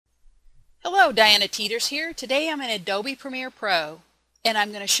Hello, Diana Teeters here. Today I'm in Adobe Premiere Pro and I'm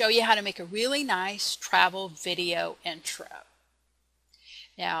going to show you how to make a really nice travel video intro.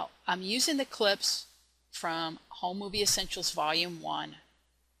 Now I'm using the clips from Home Movie Essentials Volume 1,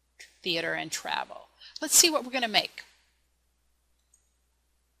 Theater and Travel. Let's see what we're going to make.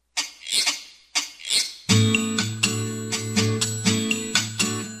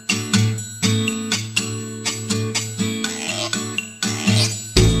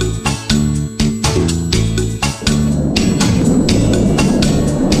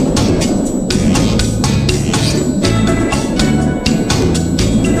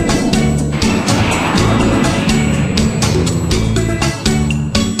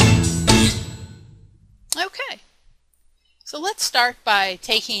 So let's start by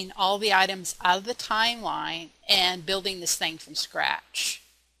taking all the items out of the timeline and building this thing from scratch.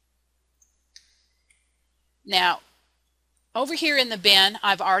 Now, over here in the bin,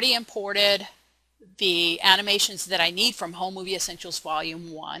 I've already imported the animations that I need from Home Movie Essentials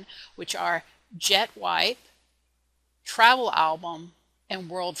Volume 1, which are Jet Wipe, Travel Album, and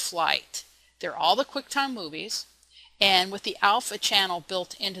World Flight. They're all the QuickTime movies, and with the Alpha channel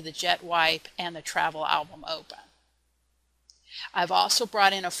built into the Jet Wipe and the Travel Album open. I've also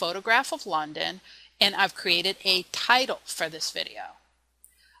brought in a photograph of London, and I've created a title for this video.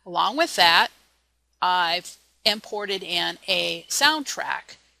 Along with that, I've imported in a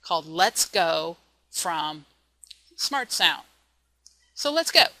soundtrack called Let's Go from Smart Sound. So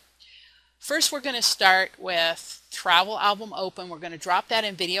let's go. First, we're going to start with Travel Album Open. We're going to drop that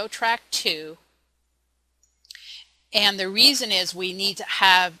in video track 2. And the reason is we need to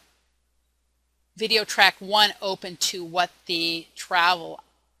have video track 1 open to what the travel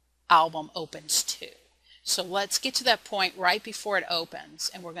album opens to. So let's get to that point right before it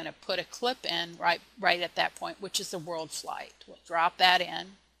opens, and we're going to put a clip in right at that point, which is the World Flight. We'll drop that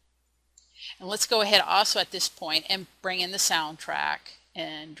in, and let's go ahead also at this point and bring in the soundtrack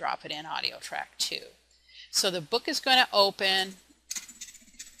and drop it in audio track 2. So the book is going to open,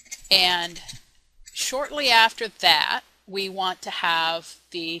 and shortly after that we want to have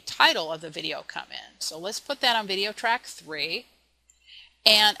the title of the video come in. So let's put that on video track 3.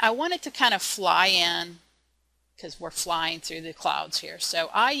 And I want it to kind of fly in because we're flying through the clouds here. So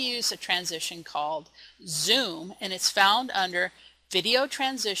I use a transition called Zoom, and it's found under Video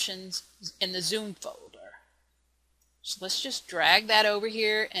Transitions in the Zoom folder. So let's just drag that over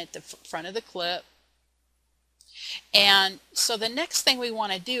here at the front of the clip. And so the next thing we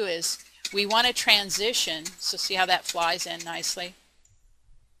want to do is we want to transition, so see how that flies in nicely?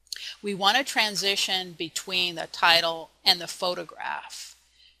 We want to transition between the title and the photograph.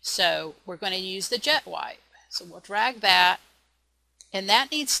 So we're going to use the Jet Wipe. So we'll drag that, and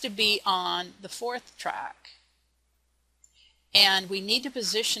that needs to be on the 4th track. And we need to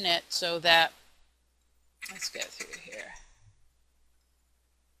position it so that, let's go through here.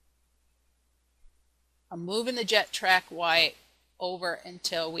 I'm moving the Jet Track Wipe over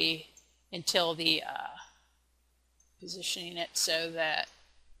until the positioning it so that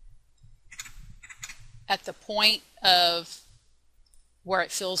at the point of where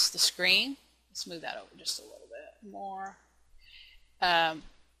it fills the screen, let's move that over just a little bit more.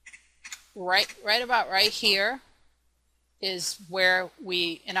 Right about right here is where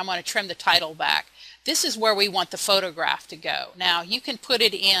and I'm going to trim the title back. This is where we want the photograph to go. Now you can put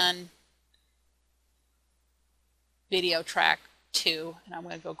it in video track 2, and I'm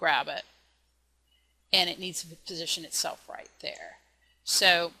going to go grab it. And it needs to position itself right there.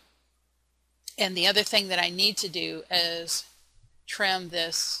 So, and the other thing that I need to do is trim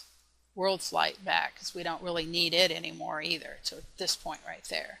this World Flight back because we don't really need it anymore either. So at this point right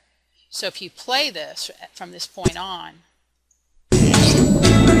there. So if you play this from this point on,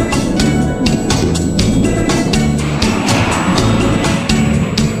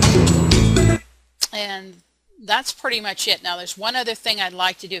 and that's pretty much it. Now there's one other thing I'd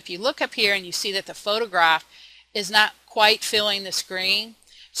like to do. If you look up here and you see that the photograph is not quite filling the screen,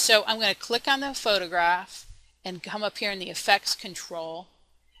 so I'm going to click on the photograph and come up here in the effects control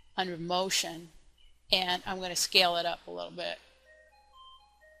under motion, and I'm going to scale it up a little bit.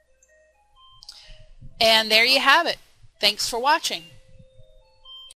 And there you have it. Thanks for watching.